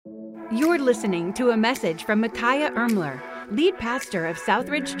You're listening to a message from Micaiah Ermler, lead pastor of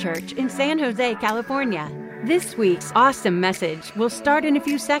Southridge Church in San Jose, California. This week's awesome message will start in a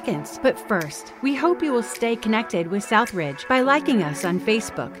few seconds, but first, we hope you will stay connected with Southridge by liking us on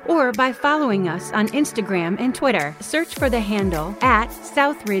Facebook or by following us on Instagram and Twitter. Search for the handle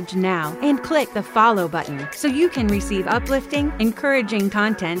 @Southridge Now and click the follow button so you can receive uplifting, encouraging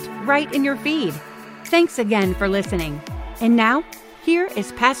content right in your feed. Thanks again for listening. And now, here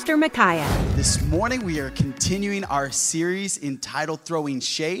is Pastor Micaiah. This morning we are continuing our series entitled Throwing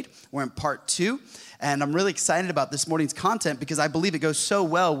Shade. We're in part 2, and I'm really excited about this morning's content because I believe it goes so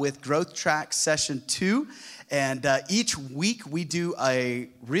well with Growth Track Session 2. And each week we do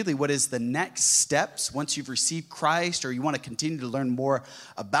what is the next steps once you've received Christ, or you want to continue to learn more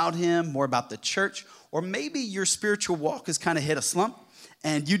about Him, more about the church, or maybe your spiritual walk has kind of hit a slump.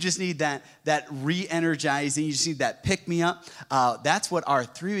 And you just need that re-energizing, you just need that pick-me-up. That's what our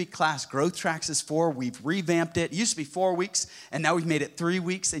 3-week class, Growth Tracks, is for. We've revamped it. It used to be 4 weeks, and now we've made it 3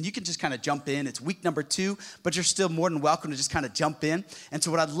 weeks. And you can just kind of jump in. It's week number 2, but you're still more than welcome to just kind of jump in. And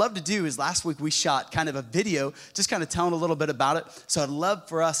so what I'd love to do is last week we shot kind of a video, just kind of telling a little bit about it. So I'd love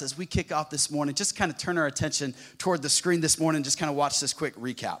for us, as we kick off this morning, just kind of turn our attention toward the screen this morning, just kind of watch this quick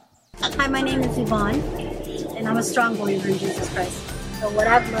recap. Hi, my name is Yvonne, and I'm a strong believer in Jesus Christ. So what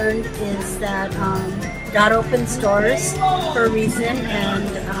I've learned is that God opens doors for a reason,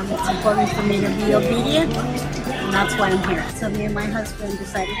 and it's important for me to be obedient, and that's why I'm here. So me and my husband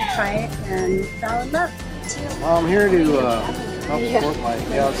decided to try it and fell in love. I'm here to help support my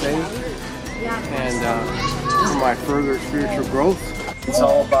fiancé and for my further spiritual growth. It's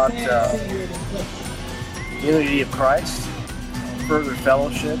all about the unity of Christ, further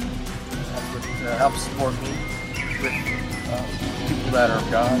fellowship. That's what helps support me with people that are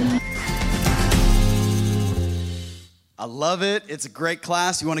of God. I love it. It's a great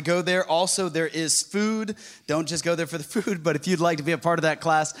class. You want to go there. Also, there is food. Don't just go there for the food, but if you'd like to be a part of that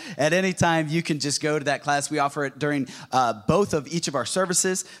class at any time, you can just go to that class. We offer it during both of each of our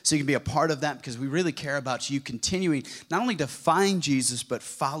services, so you can be a part of that because we really care about you continuing not only to find Jesus, but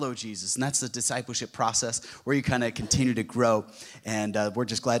follow Jesus. And that's the discipleship process where you kind of continue to grow. And we're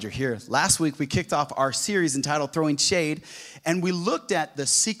just glad you're here. Last week, we kicked off our series entitled Throwing Shade, and we looked at the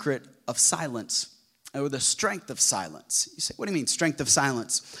secret of silence, or the strength of silence. You say, what do you mean, strength of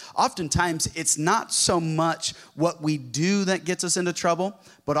silence? Oftentimes, it's not so much what we do that gets us into trouble,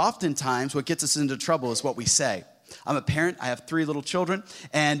 but oftentimes what gets us into trouble is what we say. I'm a parent. I have 3 little children,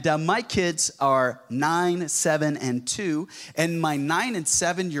 and my kids are 9, 7, and 2, and my 9 and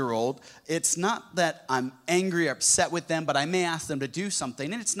 7-year-old, it's not that I'm angry or upset with them, but I may ask them to do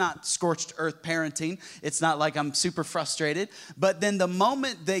something, and it's not scorched earth parenting. It's not like I'm super frustrated, but then the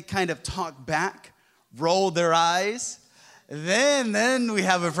moment they kind of talk back, roll their eyes, then we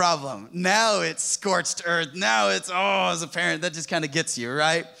have a problem. Now it's scorched earth. Now it's, as a parent, that just kind of gets you,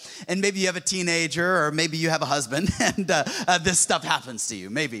 right? And maybe you have a teenager, or maybe you have a husband, and this stuff happens to you.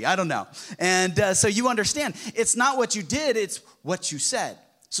 Maybe, I don't know. And so you understand, it's not what you did, it's what you said.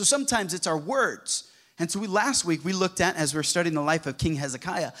 So sometimes it's our words. And so last week we looked at, as we're studying the life of King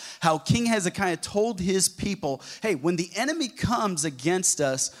Hezekiah, how King Hezekiah told his people, hey, when the enemy comes against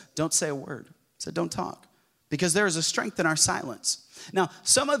us, don't say a word. So don't talk, because there is a strength in our silence. Now,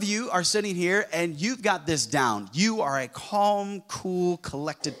 some of you are sitting here and you've got this down. You are a calm, cool,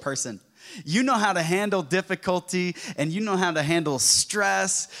 collected person. You know how to handle difficulty and you know how to handle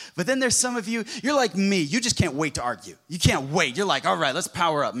stress. But then there's some of you, you're like me. You just can't wait to argue. You can't wait. You're like, all right, let's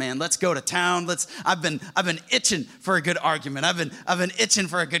power up, man. Let's go to town. I've been itching for a good argument. I've been itching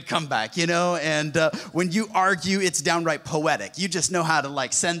for a good comeback, you know? And when you argue, it's downright poetic. You just know how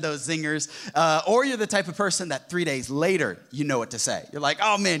to send those zingers. Or you're the type of person that 3 days later, you know what to say. You're like,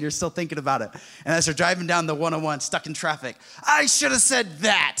 oh man, you're still thinking about it. And as you're driving down the 101, stuck in traffic, I should have said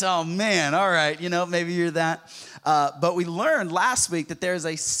that. Oh man. All right, maybe you're that. But we learned last week that there's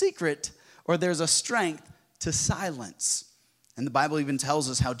a secret, or there's a strength to silence. And the Bible even tells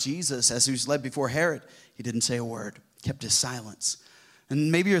us how Jesus, as he was led before Herod, he didn't say a word, kept his silence.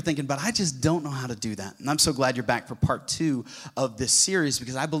 And maybe you're thinking, but I just don't know how to do that. And I'm so glad you're back for part 2 of this series,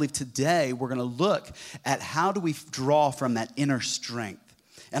 because I believe today we're going to look at how do we draw from that inner strength.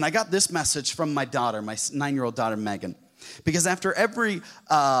 And I got this message from my daughter, my 9-year-old daughter, Megan. Because after every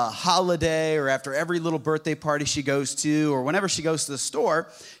holiday, or after every little birthday party she goes to, or whenever she goes to the store,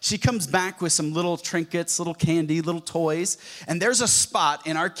 she comes back with some little trinkets, little candy, little toys. And there's a spot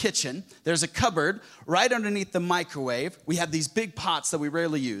in our kitchen, there's a cupboard right underneath the microwave. We have these big pots that we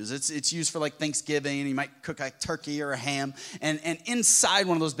rarely use. It's used for Thanksgiving. You might cook a turkey or a ham. And inside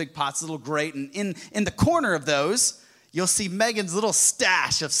one of those big pots, a little grate. And in the corner of those, you'll see Megan's little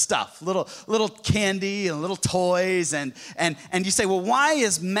stash of stuff, little candy and little toys. And you say, well, why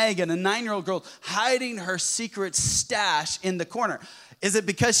is Megan, a 9-year-old girl, hiding her secret stash in the corner? Is it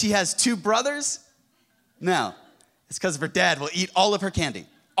because she has 2 brothers? No. It's because her dad will eat all of her candy.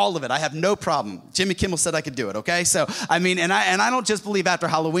 All of it. I have no problem. Jimmy Kimmel said I could do it, okay? So, I mean, and I don't just believe after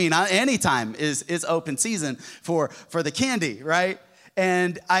Halloween. Anytime is open season for the candy, right?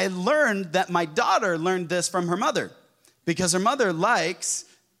 And I learned that my daughter learned this from her mother because her mother likes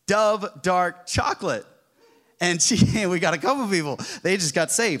Dove dark chocolate. And we got a couple people, they just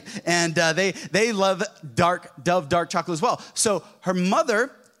got saved. And they love Dove dark chocolate as well. So her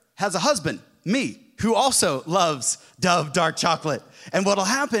mother has a husband, me, who also loves Dove dark chocolate. And what'll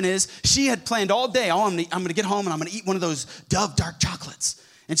happen is she had planned all day, I'm gonna get home and I'm gonna eat one of those Dove dark chocolates.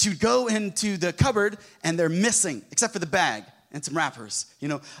 And she would go into the cupboard and they're missing, except for the bag and some wrappers.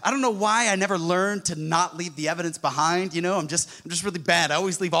 I don't know why I never learned to not leave the evidence behind. I'm just really bad. I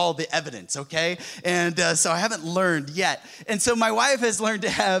always leave all the evidence, okay? And so I haven't learned yet. And so my wife has learned to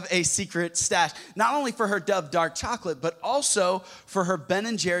have a secret stash, not only for her Dove dark chocolate, but also for her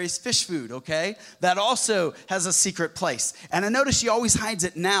Ben & Jerry's fish food, okay? That also has a secret place. And I notice she always hides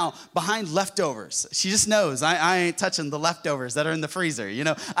it now behind leftovers. She just knows I ain't touching the leftovers that are in the freezer.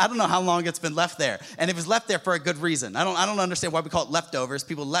 I don't know how long it's been left there. And it was left there for a good reason. I don't understand why we call it leftovers.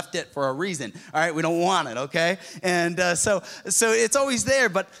 People left it for a reason. All right, we don't want it, okay? And so it's always there.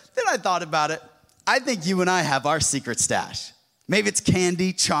 But then I thought about it. I think you and I have our secret stash. Maybe it's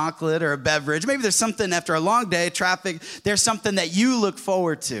candy, chocolate, or a beverage. Maybe there's something after a long day of traffic. There's something that you look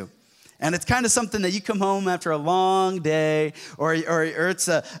forward to. And it's kind of something that you come home after a long day, or it's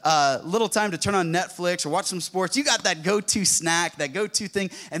a little time to turn on Netflix or watch some sports. You got that go-to snack, that go-to thing,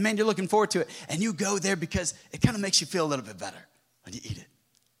 and man, you're looking forward to it. And you go there because it kind of makes you feel a little bit better when you eat it.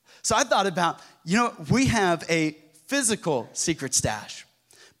 So I thought about, we have a physical secret stash,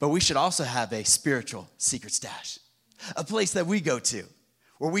 but we should also have a spiritual secret stash. A place that we go to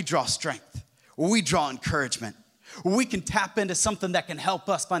where we draw strength, where we draw encouragement, where we can tap into something that can help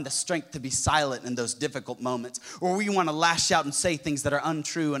us find the strength to be silent in those difficult moments, where we want to lash out and say things that are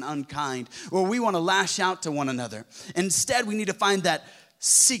untrue and unkind, where we want to lash out to one another. Instead, we need to find that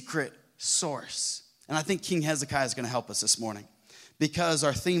secret source. And I think King Hezekiah is going to help us this morning, because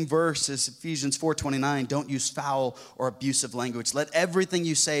our theme verse is Ephesians 4:29. Don't use foul or abusive language. Let everything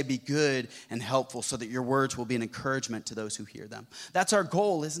you say be good and helpful, so that your words will be an encouragement to those who hear them. That's our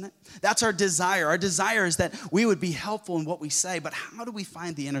goal, isn't it? That's our desire. Our desire is that we would be helpful in what we say, but how do we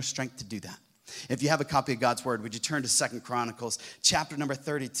find the inner strength to do that? If you have a copy of God's word, would you turn to 2 Chronicles, chapter number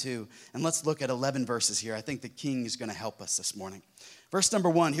 32, and let's look at 11 verses here. I think the king is going to help us this morning. Verse number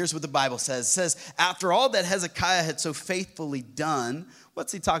 1, here's what the Bible says. It says, after all that Hezekiah had so faithfully done,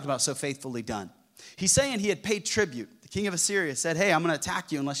 what's he talking about so faithfully done? He's saying he had paid tribute. The king of Assyria said, hey, I'm going to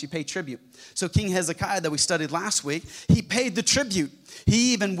attack you unless you pay tribute. So King Hezekiah that we studied last week, he paid the tribute.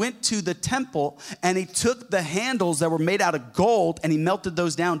 He even went to the temple and he took the handles that were made out of gold and he melted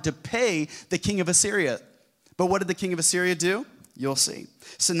those down to pay the king of Assyria. But what did the king of Assyria do? You'll see.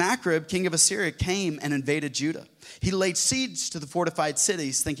 Sennacherib, king of Assyria, came and invaded Judah. He laid siege to the fortified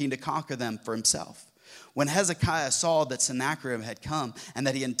cities, thinking to conquer them for himself. When Hezekiah saw that Sennacherib had come and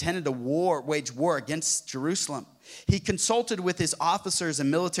that he intended to wage war against Jerusalem, he consulted with his officers and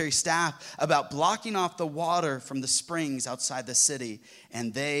military staff about blocking off the water from the springs outside the city,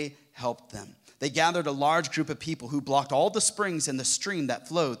 and they helped them. They gathered a large group of people who blocked all the springs and the stream that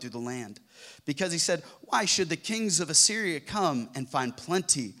flowed through the land. Because he said, why should the kings of Assyria come and find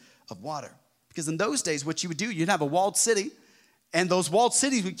plenty of water? Because in those days, what you would do, you'd have a walled city, and those walled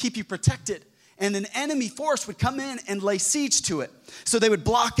cities would keep you protected. And an enemy force would come in and lay siege to it. So they would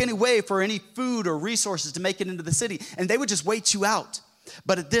block any way for any food or resources to make it into the city, and they would just wait you out.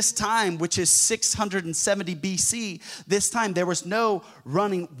 But at this time, which is 670 BC, this time there was no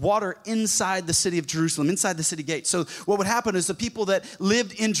running water inside the city of Jerusalem, inside the city gates. So what would happen is the people that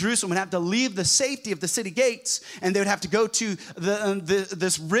lived in Jerusalem would have to leave the safety of the city gates, and they would have to go to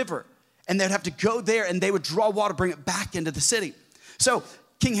this river. And they'd have to go there, and they would draw water, bring it back into the city. So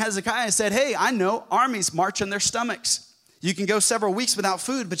King Hezekiah said, hey, I know armies march on their stomachs. You can go several weeks without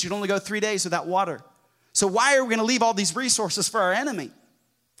food, but you'd only go 3 days without water. So why are we going to leave all these resources for our enemy?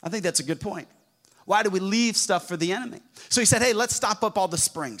 I think that's a good point. Why do we leave stuff for the enemy? So he said, hey, let's stop up all the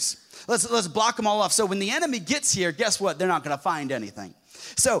springs. Let's block them all off. So when the enemy gets here, guess what? They're not going to find anything.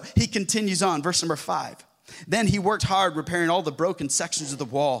 So he continues on, verse number 5. Then he worked hard repairing all the broken sections of the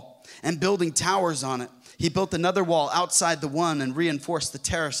wall and building towers on it. He built another wall outside the one and reinforced the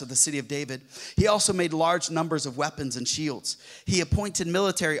terrace of the city of David. He also made large numbers of weapons and shields. He appointed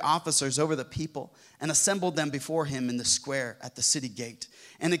military officers over the people and assembled them before him in the square at the city gate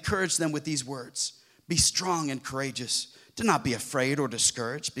and encouraged them with these words, "Be strong and courageous. Do not be afraid or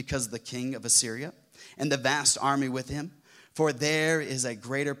discouraged because of the king of Assyria and the vast army with him, for there is a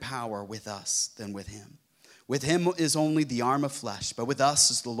greater power with us than with him. With him is only the arm of flesh, but with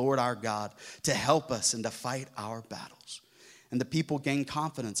us is the Lord our God to help us and to fight our battles." And the people gained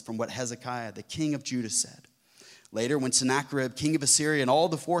confidence from what Hezekiah, the king of Judah, said. Later, when Sennacherib, king of Assyria, and all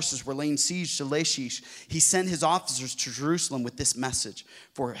the forces were laying siege to Lachish, he sent his officers to Jerusalem with this message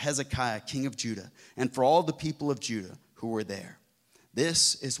for Hezekiah, king of Judah, and for all the people of Judah who were there.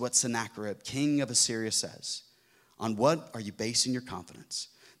 This is what Sennacherib, king of Assyria, says. On what are you basing your confidence?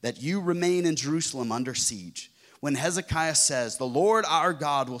 That you remain in Jerusalem under siege, when Hezekiah says, "The Lord our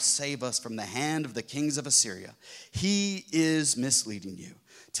God will save us from the hand of the kings of Assyria." He is misleading you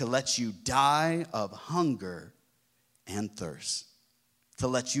to let you die of hunger and thirst. To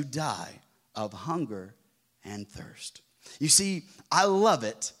let you die of hunger and thirst. You see, I love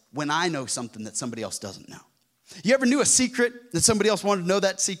it when I know something that somebody else doesn't know. You ever knew a secret that somebody else wanted to know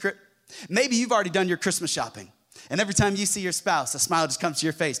that secret? Maybe you've already done your Christmas shopping. And every time you see your spouse, a smile just comes to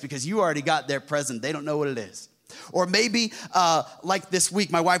your face because you already got their present. They don't know what it is. Or maybe like this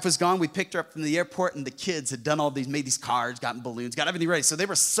week, my wife was gone. We picked her up from the airport and the kids had done made these cards, gotten balloons, got everything ready. So they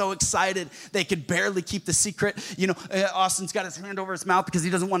were so excited. They could barely keep the secret. You know, Austin's got his hand over his mouth because he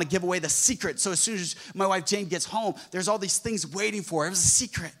doesn't want to give away the secret. So as soon as my wife Jane gets home, there's all these things waiting for her. It was a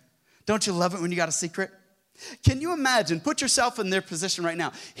secret. Don't you love it when you got a secret? Can you imagine? Put yourself in their position right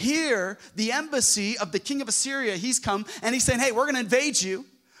now. Here, the embassy of the king of Assyria, he's come and he's saying, hey, we're going to invade you.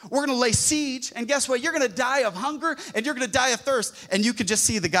 We're going to lay siege. And guess what? You're going to die of hunger and you're going to die of thirst. And you could just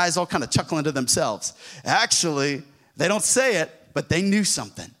see the guys all kind of chuckling to themselves. Actually, they don't say it, but they knew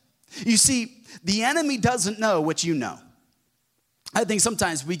something. You see, the enemy doesn't know what you know. I think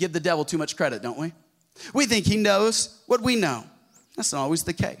sometimes we give the devil too much credit, don't we? We think he knows what we know. That's not always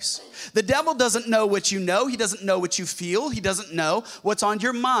the case. The devil doesn't know what you know. He doesn't know what you feel. He doesn't know what's on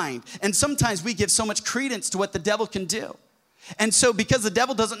your mind. And sometimes we give so much credence to what the devil can do. And so because the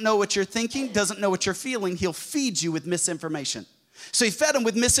devil doesn't know what you're thinking, doesn't know what you're feeling, he'll feed you with misinformation. So he fed him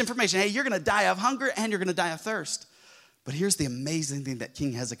with misinformation. Hey, you're going to die of hunger and you're going to die of thirst. But here's the amazing thing that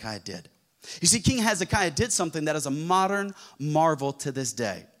King Hezekiah did. You see, King Hezekiah did something that is a modern marvel to this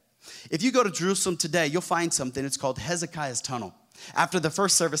day. If you go to Jerusalem today, you'll find something. It's called Hezekiah's Tunnel. After the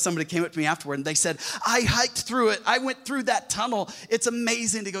first service, somebody came up to me afterward and they said, I hiked through it. I went through that tunnel. It's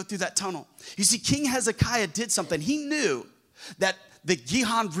amazing to go through that tunnel. You see, King Hezekiah did something. He knew that the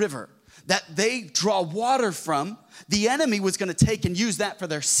Gihon River, that they draw water from, the enemy was going to take and use that for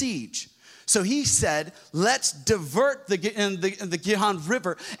their siege. So he said, let's divert the Gihon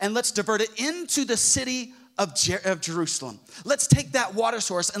River and let's divert it into the city of Jerusalem. Let's take that water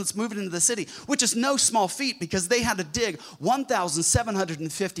source and let's move it into the city, which is no small feat because they had to dig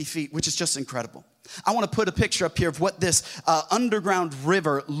 1,750 feet, which is just incredible. I want to put a picture up here of what this underground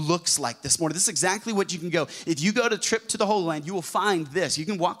river looks like this morning. This is exactly what you can go. If you go to Trip to the Holy Land, you will find this. You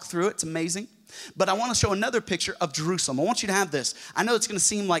can walk through it. It's amazing. But I want to show another picture of Jerusalem. I want you to have this. I know it's going to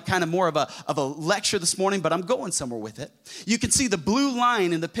seem like kind of more of a lecture this morning, but I'm going somewhere with it. You can see the blue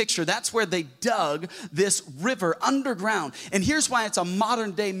line in the picture. That's where they dug this river underground. And here's why it's a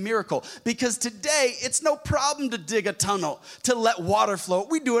modern day miracle. Because today, it's no problem to dig a tunnel, to let water flow.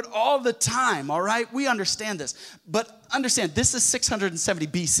 We do it all the time, all right? We understand this. But understand, this is 670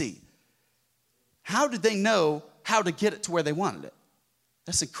 BC. How did they know how to get it to where they wanted it?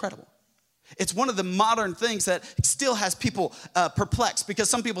 That's incredible. It's one of the modern things that still has people perplexed because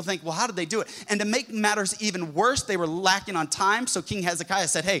some people think, well, how did they do it? And to make matters even worse, they were lacking on time. So King Hezekiah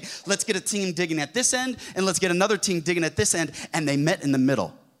said, hey, let's get a team digging at this end and let's get another team digging at this end. And they met in the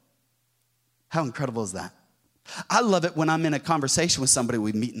middle. How incredible is that? I love it when I'm in a conversation with somebody,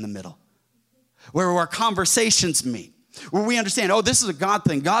 we meet in the middle, where our conversations meet. Where we understand, oh, this is a God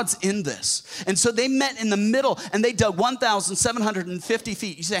thing. God's in this. And so they met in the middle and they dug 1,750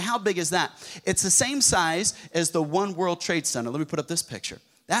 feet. You say, how big is that? It's the same size as the One World Trade Center. Let me put up this picture.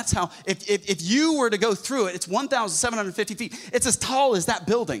 That's how, if you were to go through it, it's 1,750 feet. It's as tall as that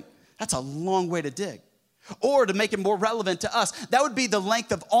building. That's a long way to dig. Or to make it more relevant to us, that would be the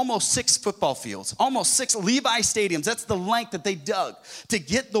length of almost 6 football fields, almost 6 Levi stadiums. That's the length that they dug to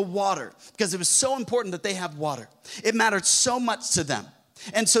get the water because it was so important that they have water. It mattered so much to them.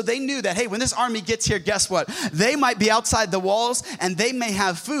 And so they knew that, hey, when this army gets here, guess what? They might be outside the walls and they may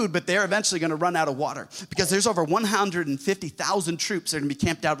have food, but they're eventually going to run out of water because there's over 150,000 troops that are going to be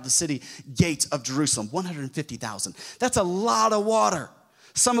camped out of the city gates of Jerusalem. 150,000. That's a lot of water.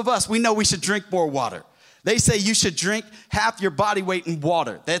 Some of us, we know we should drink more water. They say you should drink half your body weight in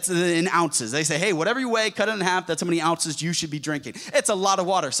water. That's in ounces. They say, hey, whatever you weigh, cut it in half. That's how many ounces you should be drinking. It's a lot of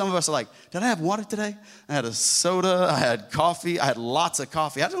water. Some of us are like, did I have water today? I had a soda. I had coffee. I had lots of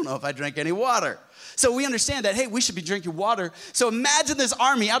coffee. I don't know if I drank any water. So we understand that, hey, we should be drinking water. So imagine this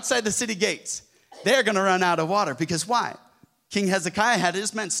army outside the city gates. They're going to run out of water because why? King Hezekiah had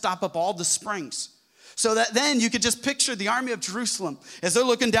his men stop up all the springs. So that then you could just picture the army of Jerusalem as they're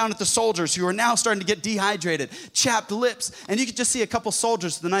looking down at the soldiers who are now starting to get dehydrated, chapped lips. And you could just see a couple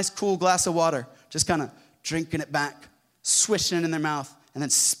soldiers with a nice cool glass of water, just kind of drinking it back, swishing it in their mouth, and then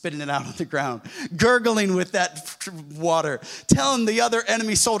spitting it out on the ground, gurgling with that water, telling the other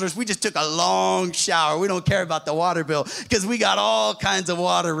enemy soldiers, we just took a long shower. We don't care about the water bill because we got all kinds of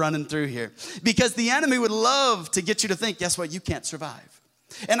water running through here. Because the enemy would love to get you to think, guess what? You can't survive.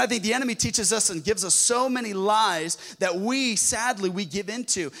 And I think the enemy teaches us and gives us so many lies that sadly, we give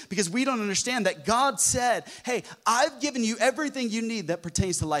into because we don't understand that God said, hey, I've given you everything you need that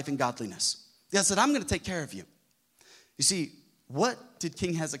pertains to life and godliness. God said, I'm going to take care of you. You see, what did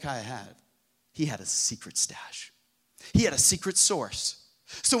King Hezekiah have? He had a secret stash. He had a secret source.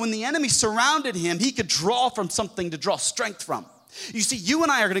 So when the enemy surrounded him, he could draw from something to draw strength from. You see, you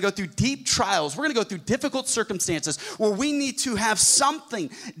and I are going to go through deep trials. We're going to go through difficult circumstances where we need to have something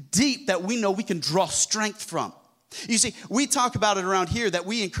deep that we know we can draw strength from. You see, we talk about it around here that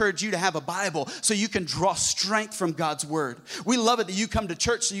we encourage you to have a Bible so you can draw strength from God's word. We love it that you come to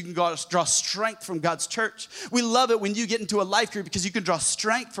church so you can draw strength from God's church. We love it when you get into a life group because you can draw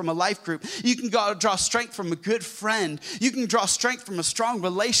strength from a life group. You can draw strength from a good friend. You can draw strength from a strong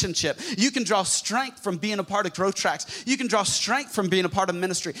relationship. You can draw strength from being a part of Growth Tracks. You can draw strength from being a part of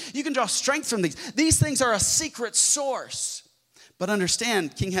ministry. You can draw strength from these. These things are a secret source. But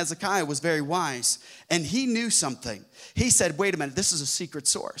understand, King Hezekiah was very wise, and he knew something. He said, wait a minute, this is a secret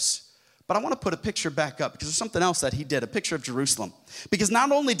source. But I want to put a picture back up because there's something else that he did, a picture of Jerusalem. Because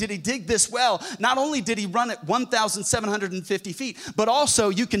not only did he dig this well, not only did he run it 1,750 feet, but also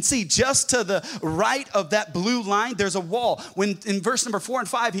you can see just to the right of that blue line, there's a wall. When in verse number 4 and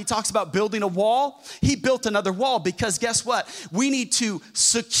 5, he talks about building a wall. He built another wall because guess what? We need to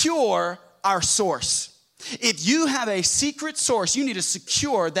secure our source. If you have a secret source, you need to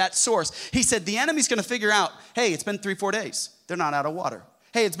secure that source. He said the enemy's going to figure out, hey, it's been 3-4 days. They're not out of water.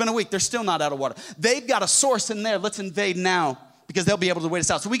 Hey, it's been a week. They're still not out of water. They've got a source in there. Let's invade now because they'll be able to wait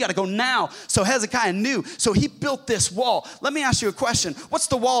us out. So we got to go now. So Hezekiah knew. So he built this wall. Let me ask you a question. What's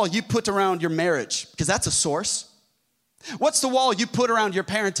the wall you put around your marriage? Because that's a source. What's the wall you put around your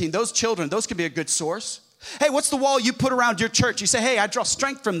parenting? Those children, those could be a good source. Hey, what's the wall you put around your church? You say, hey, I draw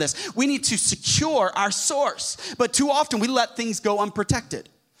strength from this. We need to secure our source. But too often we let things go unprotected.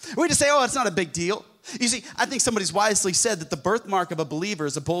 We just say, oh, it's not a big deal. You see, I think somebody's wisely said that the birthmark of a believer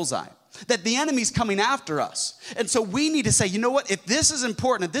is a bullseye, that the enemy's coming after us. And so we need to say, you know what? If this is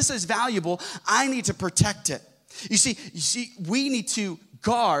important, if this is valuable, I need to protect it. You see, we need to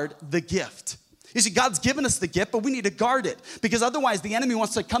guard the gift. You see, God's given us the gift, but we need to guard it because otherwise the enemy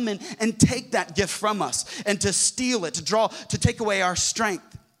wants to come in and take that gift from us and to steal it, to take away our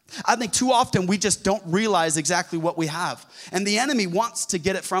strength. I think too often we just don't realize exactly what we have, and the enemy wants to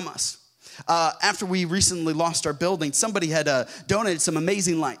get it from us. After we recently lost our building, somebody had donated some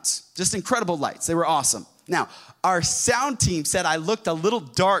amazing lights, just incredible lights. They were awesome. Now, our sound team said I looked a little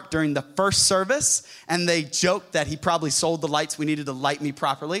dark during the first service, and they joked that he probably sold the lights we needed to light me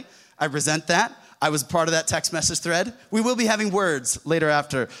properly. I resent that. I was part of that text message thread. We will be having words later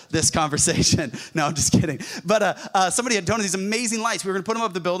after this conversation. No, I'm just kidding. But somebody had donated these amazing lights. We were going to put them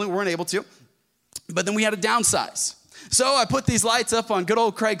up the building. We weren't able to. But then we had to downsize. So I put these lights up on good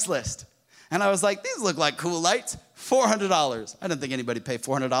old Craigslist. And I was like, these look like cool lights. $400. I didn't think anybody paid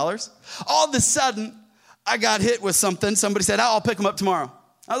 $400. All of a sudden, I got hit with something. Somebody said, I'll pick them up tomorrow.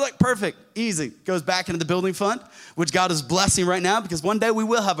 I was like, perfect, easy. Goes back into the building fund, which God is blessing right now because one day we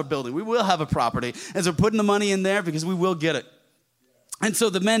will have a building. We will have a property. And so we're putting the money in there because we will get it. And so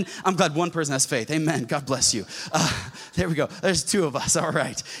the men, I'm glad one person has faith. Amen. God bless you. There we go. There's two of us. All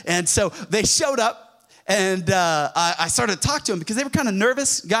right. And so they showed up. And I started to talk to them because they were kind of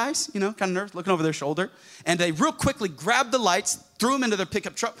nervous guys, kind of nervous, looking over their shoulder. And they real quickly grabbed the lights, threw them into their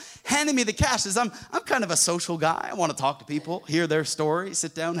pickup truck, handed me the cash. Says, I'm kind of a social guy. I want to talk to people, hear their story,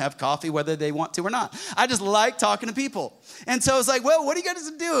 sit down, have coffee, whether they want to or not. I just like talking to people. And so I was like, well, what are you guys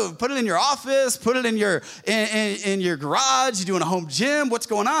to do? Put it in your office, put it in your garage, you doing a home gym, what's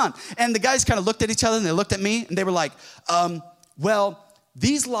going on? And the guys kind of looked at each other and they looked at me and they were like, well,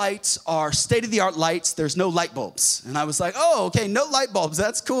 these lights are state-of-the-art lights. There's no light bulbs. And I was like, oh, okay, no light bulbs.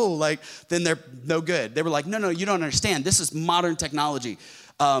 That's cool. Like, then they're no good. They were like, no, you don't understand. This is modern technology.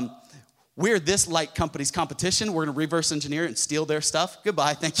 We're this light company's competition. We're going to reverse engineer and steal their stuff.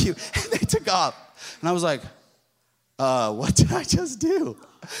 Goodbye, thank you. And they took off. And I was like, what did I just do?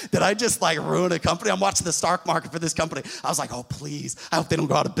 Did I just ruin a company? I'm watching the stock market for this company. I was like, oh, please. I hope they don't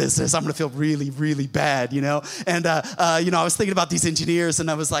go out of business. I'm going to feel really, really bad, And, I was thinking about these engineers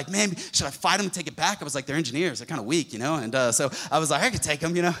and I was like, man, should I fight them and take it back? I was like, they're engineers. They're kind of weak, And so I was like, I could take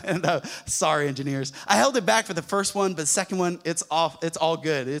them, And sorry, engineers. I held it back for the first one, but the second one, it's off. It's all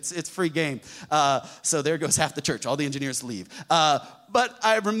good. It's free game. So there goes half the church. All the engineers leave. But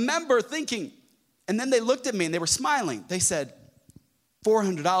I remember thinking, and then they looked at me and they were smiling. They said,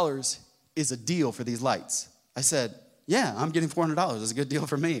 $400 is a deal for these lights. I said, yeah, I'm getting $400. It's a good deal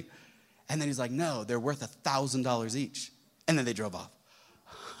for me. And then he's like, no, they're worth $1,000 each. And then they drove off.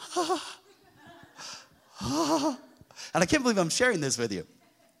 And I can't believe I'm sharing this with you.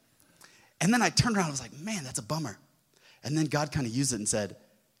 And then I turned around and was like, man, that's a bummer. And then God kind of used it and said,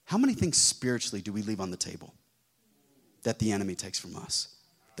 how many things spiritually do we leave on the table that the enemy takes from us,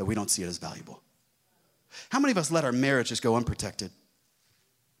 that we don't see it as valuable? How many of us let our marriage just go unprotected?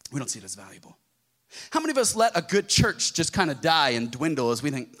 We don't see it as valuable. How many of us let a good church just kind of die and dwindle as we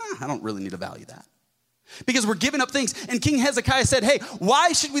think, I don't really need to value that? Because we're giving up things. And King Hezekiah said, hey,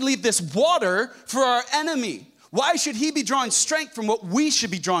 why should we leave this water for our enemy? Why should he be drawing strength from what we should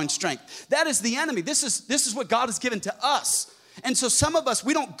be drawing strength? That is the enemy. This is what God has given to us. And so some of us,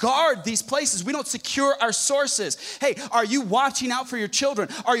 we don't guard these places. We don't secure our sources. Hey, are you watching out for your children?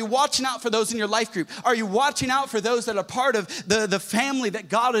 Are you watching out for those in your life group? Are you watching out for those that are part of the family that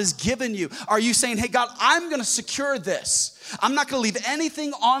God has given you? Are you saying, hey, God, I'm going to secure this. I'm not going to leave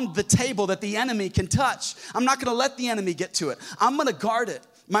anything on the table that the enemy can touch. I'm not going to let the enemy get to it. I'm going to guard it.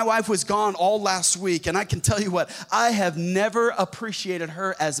 My wife was gone all last week, and I can tell you what, I have never appreciated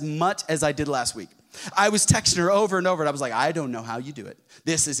her as much as I did last week. I was texting her over and over, and I was like, I don't know how you do it.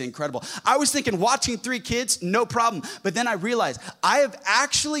 This is incredible. I was thinking watching 3 kids, no problem. But then I realized I have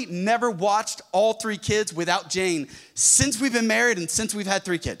actually never watched all 3 kids without Jane since we've been married and since we've had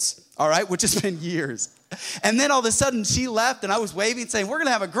 3 kids, all right, which has been years. And then all of a sudden she left, and I was waving saying, we're going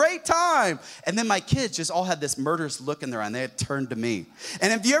to have a great time. And then my kids just all had this murderous look in their eye, and they had turned to me.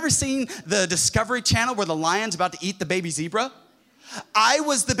 And have you ever seen the Discovery Channel where the lion's about to eat the baby zebra? I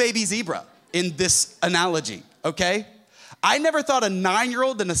was the baby zebra in this analogy, okay? I never thought a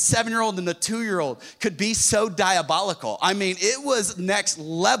 9-year-old and a 7-year-old and a 2-year-old could be so diabolical. I mean, it was next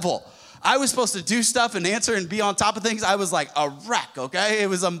level. I was supposed to do stuff and answer and be on top of things. I was like a wreck, okay? It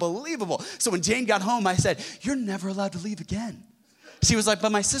was unbelievable. So when Jane got home, I said, you're never allowed to leave again. She was like,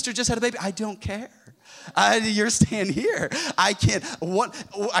 but my sister just had a baby. I don't care. You're staying here. I can't.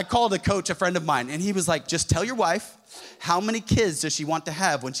 I called a coach, a friend of mine, and he was like, just tell your wife, how many kids does she want to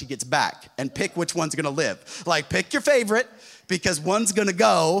have when she gets back? And pick which one's going to live. Like, pick your favorite, because one's going to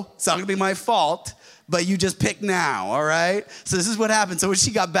go. It's not going to be my fault, but you just pick now, all right? So this is what happened. So when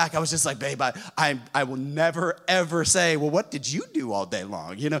she got back, I was just like, babe, I will never, ever say, well, what did you do all day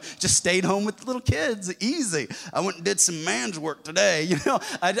long? Just stayed home with the little kids, easy. I went and did some man's work today.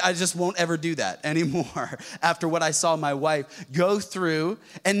 I just won't ever do that anymore after what I saw my wife go through.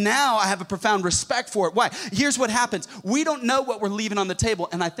 And now I have a profound respect for it. Why? Here's what happens. We don't know what we're leaving on the table,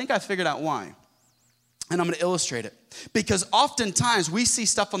 and I think I figured out why. And I'm going to illustrate it. Because oftentimes we see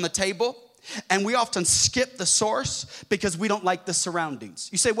stuff on the table, and we often skip the source because we don't like the surroundings.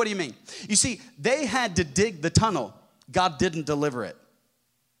 You say, what do you mean? You see, they had to dig the tunnel. God didn't deliver it.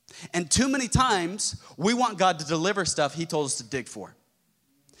 And too many times, we want God to deliver stuff he told us to dig for.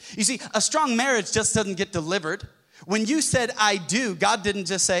 You see, a strong marriage just doesn't get delivered. When you said, I do, God didn't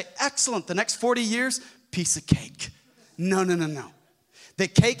just say, excellent, the next 40 years, piece of cake. No. The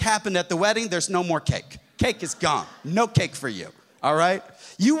cake happened at the wedding. There's no more cake. Cake is gone. No cake for you. all right?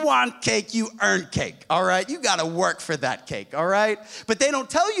 You want cake, you earn cake, all right? You got to work for that cake, all right? But they don't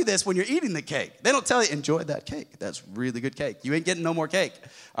tell you this when you're eating the cake. They don't tell you, enjoy that cake. That's really good cake. You ain't getting no more cake,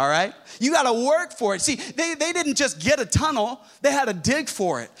 all right? You got to work for it. See, they didn't just get a tunnel. They had to dig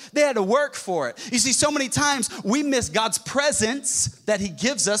for it. They had to work for it. You see, so many times we miss God's presence that he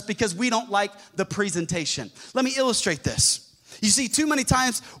gives us because we don't like the presentation. Let me illustrate this. You see, too many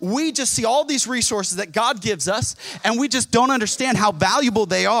times we just see all these resources that God gives us and we just don't understand how valuable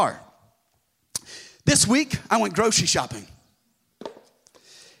they are. This week, I went grocery shopping.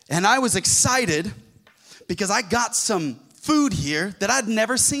 And I was excited because I got some food here that I'd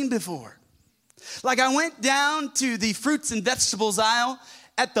never seen before. Like I went down to the fruits and vegetables aisle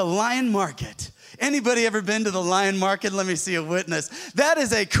at the Lion Market. Anybody ever been to the Lion Market? Let me see a witness. That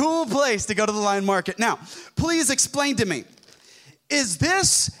is a cool place to go to the Lion Market. Now, please explain to me. Is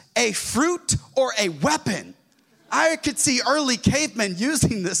this a fruit or a weapon? I could see early cavemen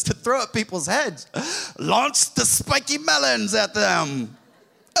using this to throw at people's heads. Launch the spiky melons at them.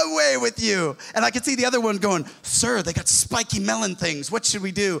 Away with you. And I could see the other one going, sir, they got spiky melon things. What should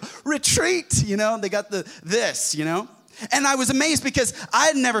we do? Retreat, you know, they got this, you know. And I was amazed because I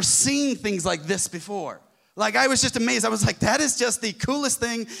had never seen things like this before. Like I was just amazed. I was like, that is just the coolest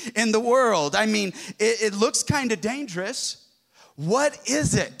thing in the world. I mean, it looks kind of dangerous. What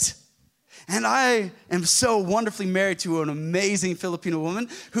is it? And I am so wonderfully married to an amazing Filipino woman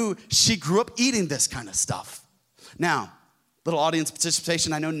who she grew up eating this kind of stuff. Now, little audience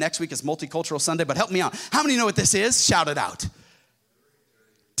participation. I know next week is Multicultural Sunday, but help me out. How many know what this is? Shout it out.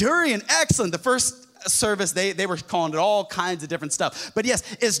 Durian, excellent. The first service, they were calling it all kinds of different stuff. But yes,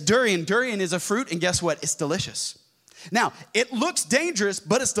 it's durian. Durian is a fruit, and guess what? It's delicious. Now, it looks dangerous,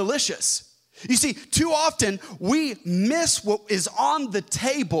 but it's delicious. You see, too often we miss what is on the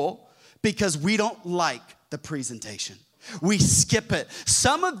table because we don't like the presentation. We skip it.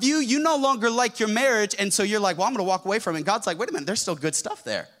 Some of you, you no longer like your marriage, and so you're like, well, I'm going to walk away from it. And God's like, wait a minute, there's still good stuff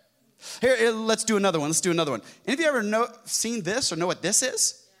there. Here, let's do another one. Any of you ever seen this or know what this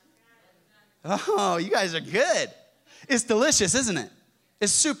is? Oh, you guys are good. It's delicious, isn't it?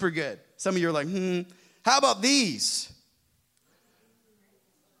 It's super good. Some of you are like, how about these?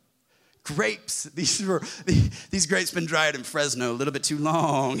 Grapes. These grapes been dried in Fresno a little bit too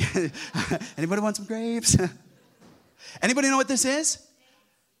long. Anybody want some grapes? Anybody know what this is?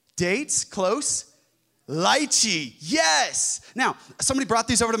 Dates, close. Lychee, yes. Now, somebody brought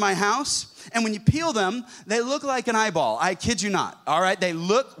these over to my house, and when you peel them, they look like an eyeball. I kid you not, all right? They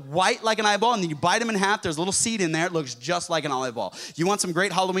look white like an eyeball, and then you bite them in half. There's a little seed in there. It looks just like an eyeball. You want some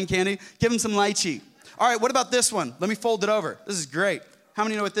great Halloween candy? Give them some lychee. All right, what about this one? Let me fold it over. This is great. How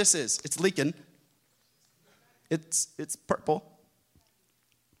many know what this is? It's leeking. It's purple.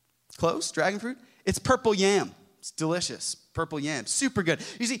 Close, dragon fruit. It's purple yam. It's delicious. Purple yam, super good.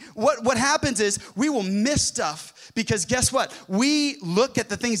 You see, what happens is we will miss stuff because guess what? We look at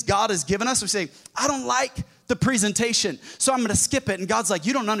the things God has given us. We say, I don't like the presentation, so I'm going to skip it. And God's like,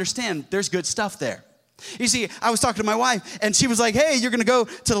 you don't understand. There's good stuff there. You see, I was talking to my wife, and she was like, hey, you're going to go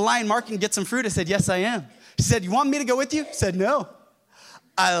to the Lion Market and get some fruit? I said, yes, I am. She said, you want me to go with you? I said, no.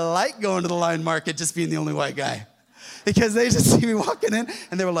 I like going to the Lion Market just being the only white guy because they just see me walking in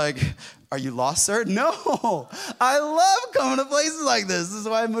and they were like, are you lost, sir? No, I love coming to places like this. This is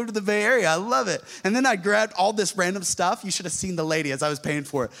why I moved to the Bay Area. I love it. And then I grabbed all this random stuff. You should have seen the lady as I was paying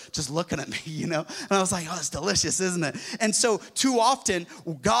for it, just looking at me, you know? And I was like, oh, it's delicious, isn't it? And so too often,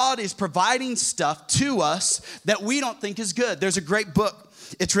 God is providing stuff to us that we don't think is good. There's a great book.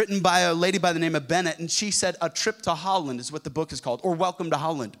 It's written by a lady by the name of Bennett, and she said A Trip to Holland is what the book is called, or Welcome to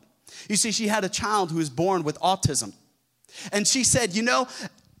Holland. You see, she had a child who was born with autism. And she said, you know,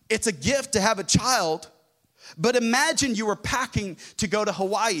 it's a gift to have a child, but imagine you were packing to go to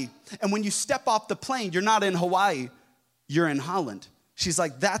Hawaii, and when you step off the plane, you're not in Hawaii, you're in Holland. She's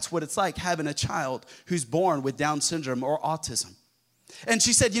like, that's what it's like having a child who's born with Down syndrome or autism. And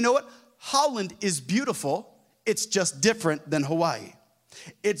she said, you know what? Holland is beautiful. It's just different than Hawaii.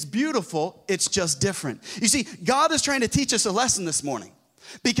 It's beautiful, it's just different. You see, God is trying to teach us a lesson this morning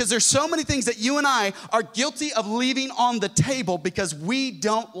because there's so many things that you and I are guilty of leaving on the table because we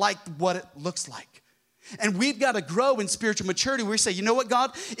don't like what it looks like. And we've got to grow in spiritual maturity where we say, you know what,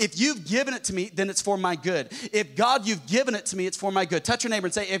 God? If you've given it to me, then it's for my good. If God, you've given it to me, it's for my good. Touch your neighbor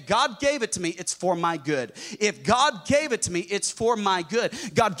and say, if God gave it to me, it's for my good. If God gave it to me, it's for my good.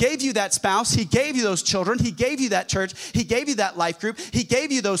 God gave you that spouse. He gave you those children. He gave you that church. He gave you that life group. He gave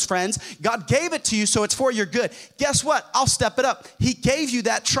you those friends. God gave it to you, so it's for your good. Guess what? I'll step it up. He gave you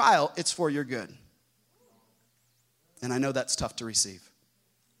that trial. It's for your good. And I know that's tough to receive.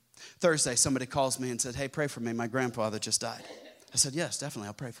 Thursday, somebody calls me and said, hey, pray for me. My grandfather just died. I said, yes, definitely,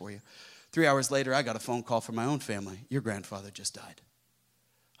 I'll pray for you. 3 hours later, I got a phone call from my own family. Your grandfather just died.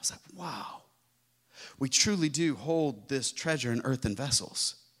 I was like, wow. We truly do hold this treasure in earthen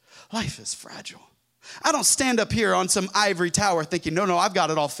vessels. Life is fragile. I don't stand up here on some ivory tower thinking, no, I've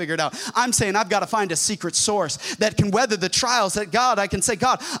got it all figured out. I'm saying I've got to find a secret source that can weather the trials that God, I can say,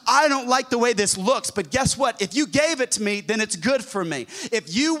 God, I don't like the way this looks, but guess what? If you gave it to me, then it's good for me.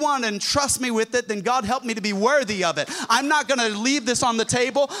 If you want to entrust me with it, then God help me to be worthy of it. I'm not going to leave this on the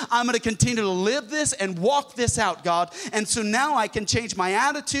table. I'm going to continue to live this and walk this out, God. And so now I can change my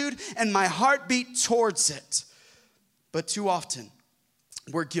attitude and my heartbeat towards it. But too often,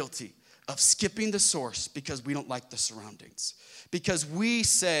 we're guilty of skipping the source because we don't like the surroundings. Because we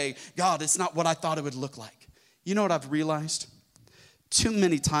say, God, it's not what I thought it would look like. You know what I've realized? Too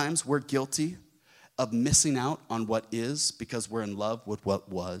many times we're guilty of missing out on what is because we're in love with what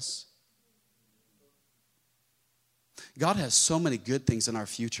was. God has so many good things in our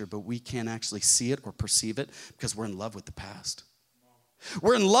future, but we can't actually see it or perceive it because we're in love with the past.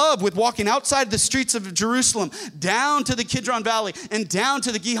 We're in love with walking outside the streets of Jerusalem, down to the Kidron Valley and down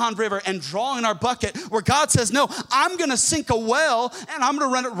to the Gihon River and drawing our bucket where God says, no, I'm going to sink a well and I'm going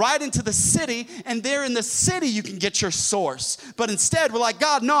to run it right into the city, and there in the city you can get your source. But instead we're like,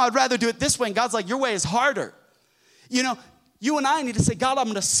 God, no, I'd rather do it this way. And God's like, your way is harder. You know, you and I need to say, God, I'm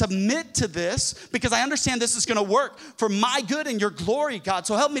going to submit to this because I understand this is going to work for my good and your glory, God.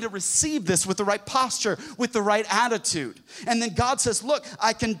 So help me to receive this with the right posture, with the right attitude. And then God says, look,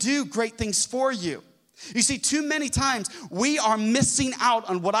 I can do great things for you. You see, too many times we are missing out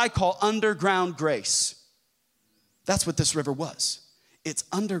on what I call underground grace. That's what this river was. It's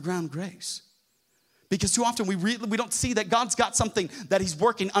underground grace. Because too often we don't see that God's got something that he's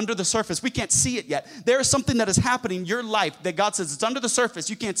working under the surface. We can't see it yet. There is something that is happening in your life that God says it's under the surface.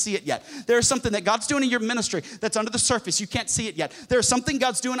 You can't see it yet. There is something that God's doing in your ministry that's under the surface. You can't see it yet. There is something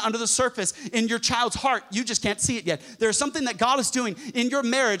God's doing under the surface in your child's heart. You just can't see it yet. There is something that God is doing in your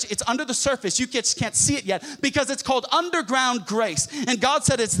marriage. It's under the surface. You just can't see it yet because it's called underground grace. And God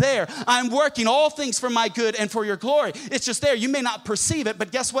said it's there. I'm working all things for my good and for your glory. It's just there. You may not perceive it,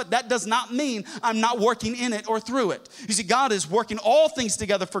 but guess what? That does not mean I'm not working in it or through it. You see, God is working all things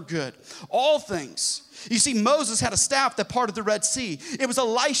together for good. All things. You see, Moses had a staff that parted the Red Sea. It was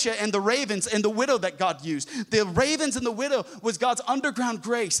Elisha and the ravens and the widow that God used. The ravens and the widow was God's underground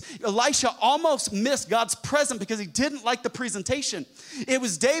grace. Elisha almost missed God's presence because he didn't like the presentation. It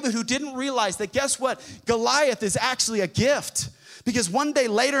was David who didn't realize that, guess what? Goliath is actually a gift. Because one day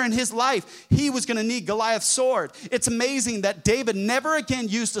later in his life, he was going to need Goliath's sword. It's amazing that David never again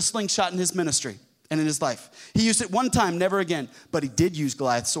used a slingshot in his ministry and in his life. He used it one time, never again, but he did use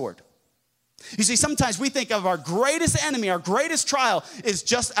Goliath's sword. You see, sometimes we think of our greatest enemy, our greatest trial is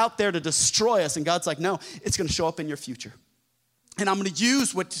just out there to destroy us. And God's like, no, it's going to show up in your future. And I'm going to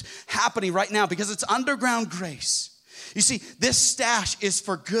use what's happening right now because it's underground grace. You see, this stash is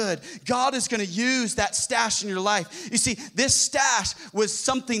for good. God is going to use that stash in your life. You see, this stash was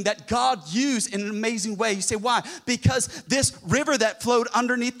something that God used in an amazing way. You say, why? Because this river that flowed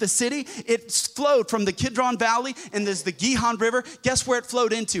underneath the city, it flowed from the Kidron Valley, and there's the Gihon River. Guess where it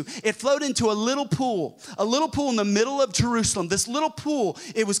flowed into? It flowed into a little pool in the middle of Jerusalem. This little pool,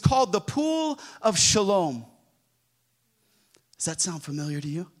 it was called the Pool of Shalom. Does that sound familiar to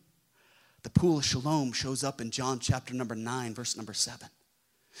you? The pool of Shalom shows up in John chapter number 9, verse number 7.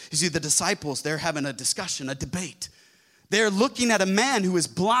 You see, the disciples, they're having a discussion, a debate. They're looking at a man who is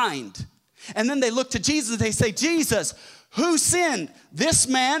blind. And then they look to Jesus and they say, Jesus, who sinned, this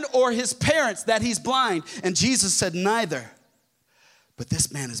man or his parents, that he's blind? And Jesus said, neither. But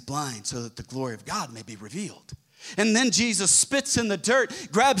this man is blind so that the glory of God may be revealed. And then Jesus spits in the dirt,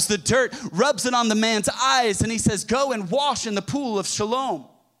 grabs the dirt, rubs it on the man's eyes, and he says, go and wash in the pool of Shalom.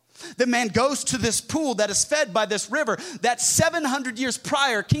 The man goes to this pool that is fed by this river that 700 years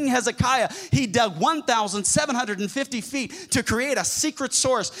prior, King Hezekiah, he dug 1,750 feet to create a secret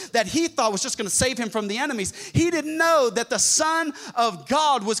source that he thought was just going to save him from the enemies. He didn't know that the Son of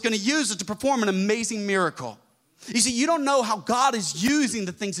God was going to use it to perform an amazing miracle. You see, you don't know how God is using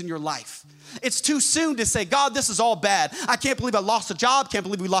the things in your life. It's too soon to say, God, this is all bad. I can't believe I lost a job. Can't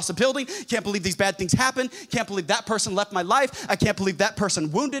believe we lost a building. Can't believe these bad things happened. Can't believe that person left my life. I can't believe that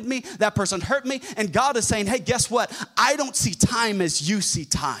person wounded me. That person hurt me. And God is saying, hey, guess what? I don't see time as you see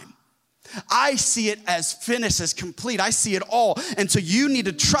time. I see it as finished, as complete. I see it all. And so you need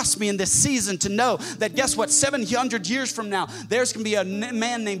to trust me in this season to know that, guess what? 700 years from now, there's going to be a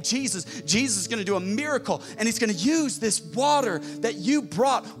man named Jesus. Jesus is going to do a miracle, and he's going to use this water that you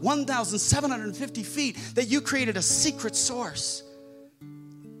brought 1,750 feet, that you created a secret source.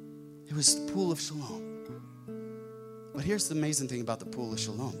 It was the Pool of Shalom. But here's the amazing thing about the pool of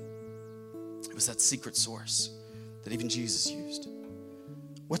Siloam. It was that secret source that even Jesus used.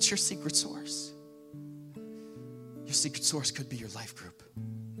 What's your secret source? Your secret source could be your life group,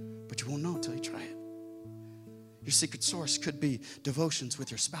 but you won't know until you try it. Your secret source could be devotions with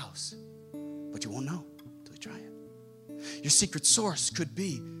your spouse, but you won't know until you try it. Your secret source could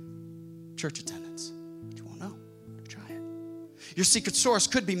be church attendance, but you won't know until you try it. Your secret source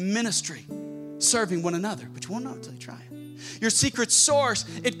could be ministry, serving one another, but you won't know until you try it. Your secret source,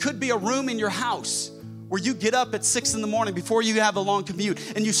 it could be a room in your house where you get up at 6 a.m. before you have a long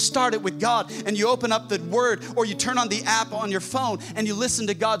commute and you start it with God and you open up the word, or you turn on the app on your phone and you listen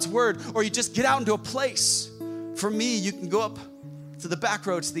to God's word, or you just get out into a place. For me, you can go up to the back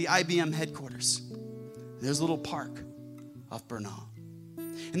road to the IBM headquarters. There's a little park off Bernal.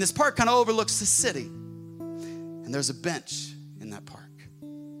 And this park kind of overlooks the city. And there's a bench in that park.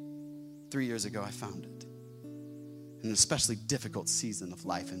 3 years ago, I found it. In an especially difficult season of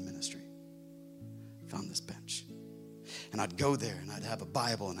life and ministry, I found this bench. And I'd go there and I'd have a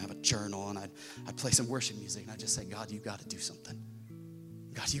Bible and have a journal and I'd play some worship music and I'd just say, God, you got to do something.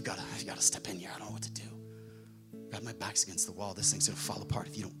 God, you got to step in here. I don't know what to do. God, my back's against the wall. This thing's going to fall apart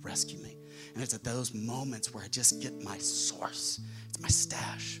if you don't rescue me. And it's at those moments where I just get my source. It's my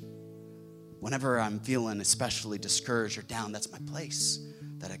stash. Whenever I'm feeling especially discouraged or down, that's my place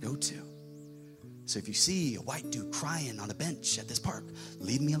that I go to. So if you see a white dude crying on a bench at this park,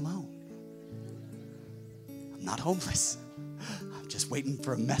 leave me alone. I'm not homeless. I'm just waiting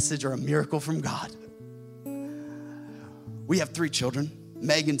for a message or a miracle from God. We have 3 children.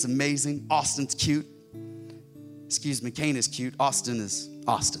 Megan's amazing. Austin's cute. Excuse me, Kane is cute. Austin is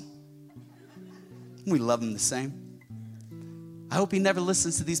Austin. We love him the same. I hope he never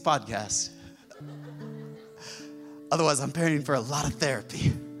listens to these podcasts. Otherwise, I'm preparing for a lot of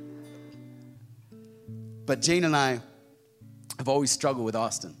therapy. But Jane and I have always struggled with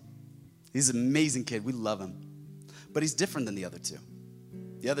Austin. He's an amazing kid. We love him. But he's different than the other 2.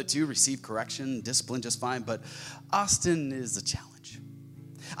 The other 2 receive correction, discipline just fine, but Austin is a challenge.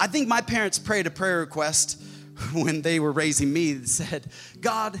 I think my parents prayed a prayer request when they were raising me that said,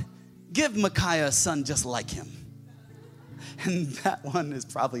 God, give Micaiah a son just like him. And that one is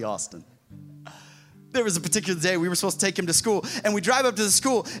probably Austin. There was a particular day we were supposed to take him to school, and we drive up to the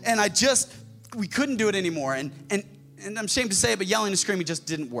school, and we couldn't do it anymore. And I'm ashamed to say it, but yelling and screaming just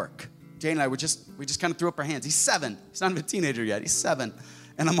didn't work. Jane and I we just kind of threw up our hands. He's 7. He's not even a teenager yet. He's 7.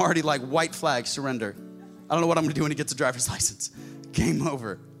 And I'm already like, white flag, surrender. I don't know what I'm going to do when he gets a driver's license. Game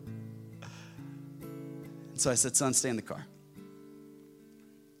over. So I said, son, stay in the car.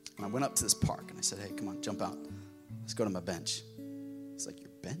 And I went up to this park and I said, hey, come on, jump out. Let's go to my bench. He's like,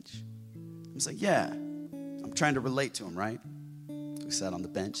 your bench? I was like, yeah. I'm trying to relate to him, right? We sat on the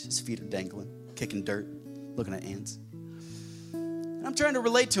bench. His feet are dangling, kicking dirt, looking at ants. And I'm trying to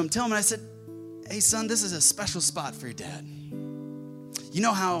relate to him, tell him, and I said, hey, son, this is a special spot for your dad. You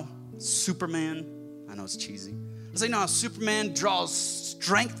know how Superman, I know it's cheesy. I was like, you know how Superman draws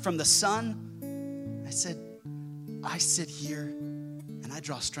strength from the sun? I said, I sit here and I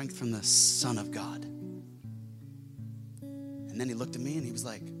draw strength from the Son of God. And then he looked at me and he was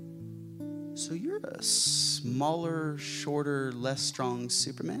like, so you're a smaller, shorter, less strong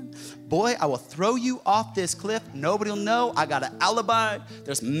Superman? Boy, I will throw you off this cliff. Nobody will know. I got an alibi.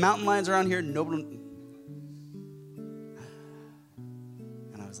 There's mountain lions around here. Nobody will...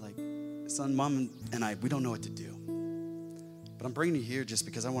 And I was like, son, mom, and I, we don't know what to do. But I'm bringing you here just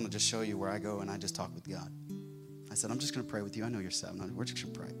because I want to just show you where I go and I just talk with God. I said, I'm just going to pray with you. I know you're 7. We're just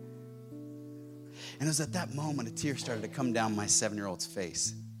going to pray. And it was at that moment a tear started to come down my 7-year-old's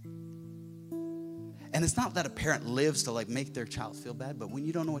face. And it's not that a parent lives to like make their child feel bad, but when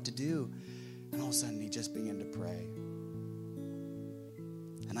you don't know what to do, and all of a sudden he just began to pray.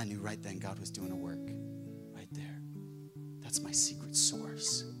 And I knew right then God was doing a work right there. That's my secret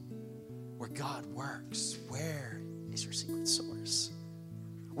source. Where God works, where is your secret source?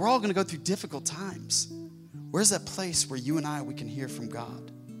 We're all going to go through difficult times. Where's that place where you and we can hear from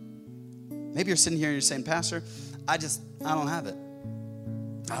God? Maybe you're sitting here and you're saying, Pastor, I don't have it.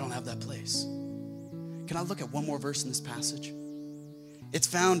 I don't have that place. Can I look at one more verse in this passage? It's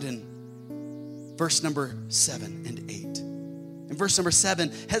found in verse number 7 and 8. In verse number 7,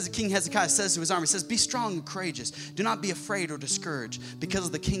 King Hezekiah says to his army, he says, be strong and courageous. Do not be afraid or discouraged because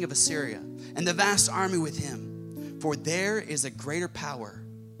of the king of Assyria and the vast army with him. For there is a greater power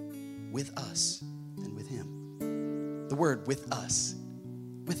with us than with him. The word with us.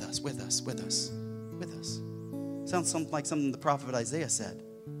 With us, with us, with us, with us. Sounds like something the prophet Isaiah said.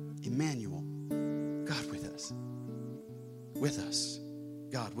 Emmanuel, God with us. With us,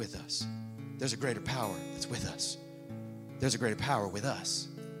 God with us. There's a greater power that's with us. there's a greater power with us.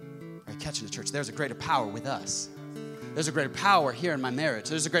 Are you catching the church? There's a greater power with us. There's a greater power here in my marriage.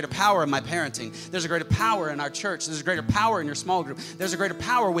 There's a greater power in my parenting. There's a greater power in our church. There's a greater power in your small group. There's a greater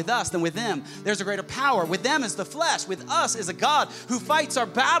power with us than with them. There's a greater power. With them is the flesh. With us is a God who fights our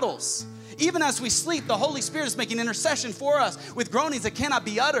battles. Even as we sleep, the Holy Spirit is making intercession for us with groanings that cannot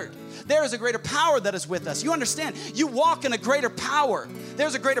be uttered. There is a greater power that is with us. You understand? You walk in a greater power.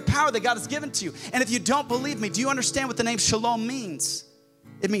 There's a greater power that God has given to you. And if you don't believe me, do you understand what the name Shalom means?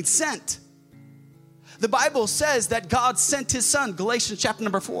 It means sent. The Bible says that God sent his son, Galatians chapter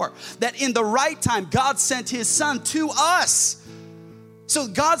number 4, that in the right time, God sent his son to us. So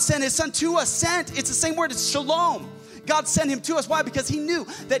God sent his son to us. Sent, it's the same word, it's shalom. God sent him to us. Why? Because he knew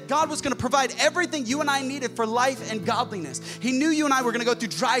that God was going to provide everything you and I needed for life and godliness. He knew you and I were going to go through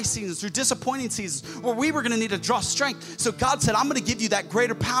dry seasons, through disappointing seasons, where we were going to need to draw strength. So God said, I'm going to give you that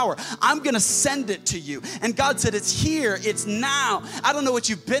greater power. I'm going to send it to you. And God said, it's here. It's now. I don't know what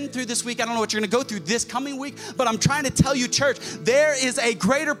you've been through this week. I don't know what you're going to go through this coming week. But I'm trying to tell you, church, there is a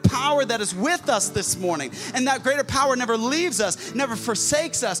greater power that is with us this morning. And that greater power never leaves us, never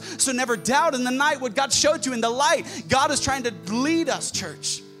forsakes us. So never doubt in the night what God showed you in the light. God is trying to lead us,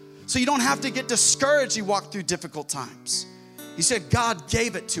 church, so you don't have to get discouraged. You walk through difficult times. He said God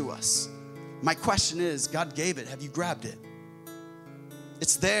gave it to us. My question is, God gave it. Have you grabbed it?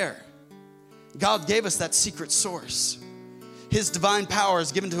 It's there. God gave us that secret source. His divine power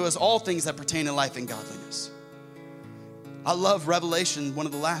has given to us all things that pertain to life and godliness. I love Revelation, one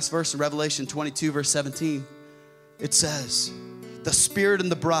of the last verses, Revelation 22, verse 17. It says, the Spirit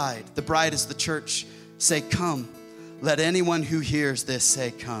and the bride is the church, say, come. Let anyone who hears this say,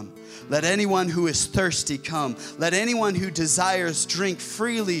 come. Let anyone who is thirsty come. Let anyone who desires drink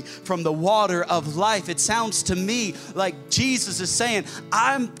freely from the water of life. It sounds to me like Jesus is saying,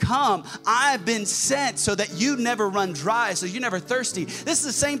 I'm come. I've been sent so that you never run dry, so you're never thirsty. This is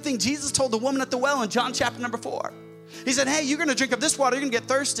the same thing Jesus told the woman at the well in John chapter number 4. He said, hey, you're going to drink of this water, you're going to get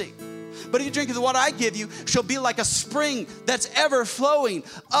thirsty. But if you drink of the water I give you, shall be like a spring that's ever flowing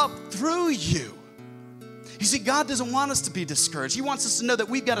up through you. You see, God doesn't want us to be discouraged. He wants us to know that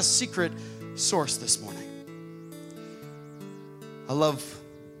we've got a secret source this morning. I love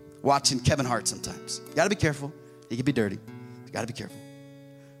watching Kevin Hart sometimes. You got to be careful. He can be dirty. You got to be careful.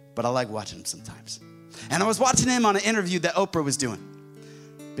 But I like watching him sometimes. And I was watching him on an interview that Oprah was doing.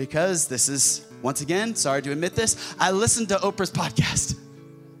 Because this is, once again, sorry to admit this, I listened to Oprah's podcast.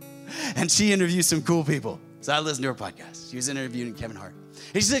 And she interviews some cool people. So I listened to her podcast. She was interviewing Kevin Hart.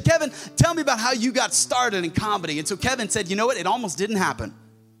 And she said, Kevin, tell me about how you got started in comedy. And so Kevin said, you know what? It almost didn't happen.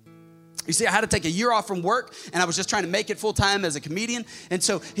 You see, I had to take a year off from work, and I was just trying to make it full time as a comedian. And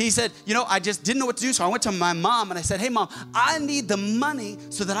so he said, you know, I just didn't know what to do. So I went to my mom, and I said, hey, Mom, I need the money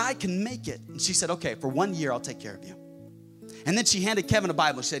so that I can make it. And she said, okay, for 1 year, I'll take care of you. And then she handed Kevin a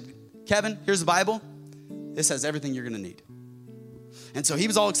Bible. She said, Kevin, here's the Bible. This has everything you're going to need. And so he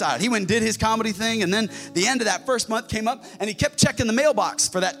was all excited. He went and did his comedy thing. And then the end of that first month came up, and he kept checking the mailbox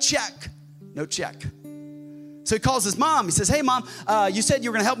for that check. No check. So he calls his mom. He says, hey, Mom, you said you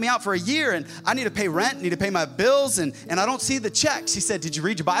were going to help me out for a year, and I need to pay rent, need to pay my bills, and I don't see the check. She said, did you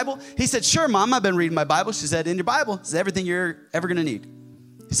read your Bible? He said, sure, Mom, I've been reading my Bible. She said, in your Bible is everything you're ever going to need.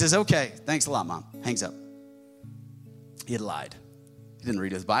 He says, okay, thanks a lot, Mom. Hangs up. He had lied. He didn't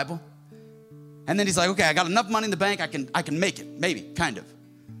read his Bible. And then he's like, okay, I got enough money in the bank. I can make it, maybe, kind of.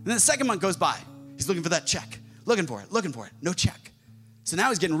 And then the second month goes by. He's looking for that check, looking for it, no check. So now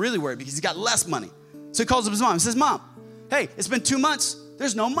he's getting really worried because he's got less money. So he calls up his mom. He says, Mom, hey, it's been 2 months.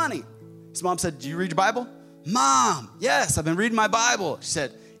 There's no money. His mom said, do you read your Bible? Mom, yes, I've been reading my Bible. She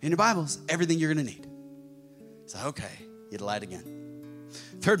said, in your Bible is everything you're going to need. He's like, okay, he had lied again.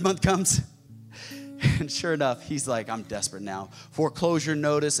 Third month comes. And sure enough, he's like, I'm desperate now. Foreclosure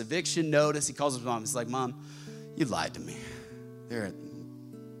notice, eviction notice. He calls his mom. He's like, Mom, you lied to me.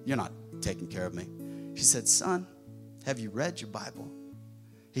 You're not taking care of me. She said, son, have you read your Bible?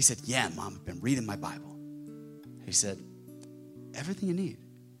 He said, yeah, Mom, I've been reading my Bible. He said, everything you need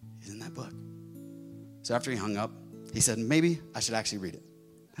is in that book. So after he hung up, he said, maybe I should actually read it.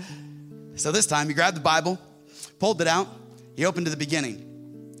 So this time he grabbed the Bible, pulled it out. He opened to the beginning,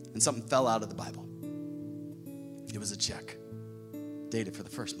 and something fell out of the Bible. It was a check, dated for the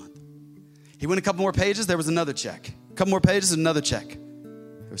first month. He went a couple more pages, there was another check. A couple more pages, another check.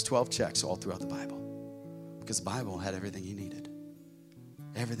 There was 12 checks all throughout the Bible. Because the Bible had everything he needed.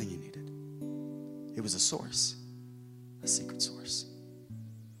 Everything he needed. It was a source, a secret source.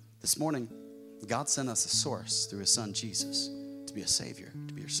 This morning, God sent us a source through his son Jesus to be a savior,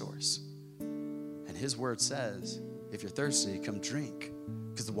 to be your source. And his word says, if you're thirsty, come drink,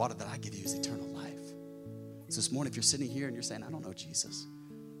 because the water that I give you is eternal life. So this morning, if you're sitting here and you're saying, I don't know Jesus,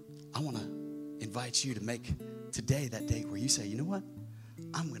 I want to invite you to make today that day where you say, you know what?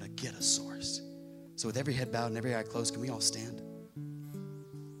 I'm going to get a source. So with every head bowed and every eye closed, can we all stand?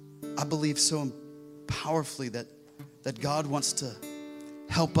 I believe so powerfully that God wants to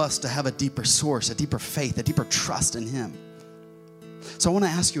help us to have a deeper source, a deeper faith, a deeper trust in him. So I want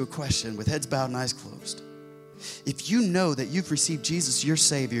to ask you a question with heads bowed and eyes closed. If you know that you've received Jesus, your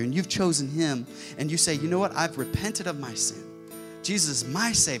Savior, and you've chosen him, and you say, you know what, I've repented of my sin. Jesus is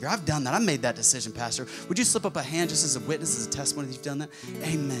my Savior. I've done that. I made that decision, Pastor. Would you slip up a hand just as a witness, as a testimony that you've done that?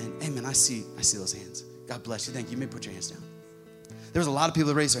 Amen. Amen. I see those hands. God bless you. Thank you. You may put your hands down. There was a lot of people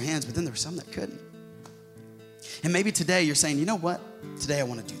that raised their hands, but then there were some that couldn't. And maybe today you're saying, you know what? Today I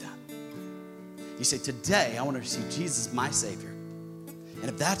want to do that. You say, today I want to receive Jesus as my Savior. And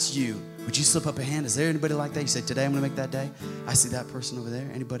if that's you, would you slip up a hand? Is there anybody like that? You say, today I'm going to make that day. I see that person over there.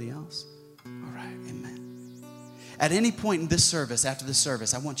 Anybody else? All right. Amen. At any point in this service, after this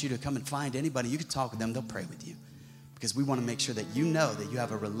service, I want you to come and find anybody. You can talk with them. They'll pray with you. Because we want to make sure that you know that you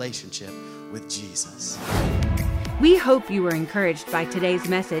have a relationship with Jesus. We hope you were encouraged by today's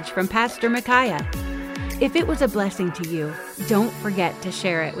message from Pastor Micaiah. If it was a blessing to you, don't forget to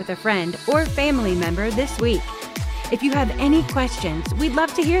share it with a friend or family member this week. If you have any questions, we'd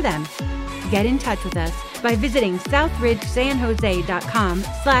love to hear them. Get in touch with us by visiting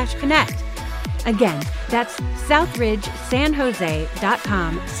southridgesanjose.com/connect. Again, that's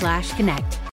southridgesanjose.com/connect.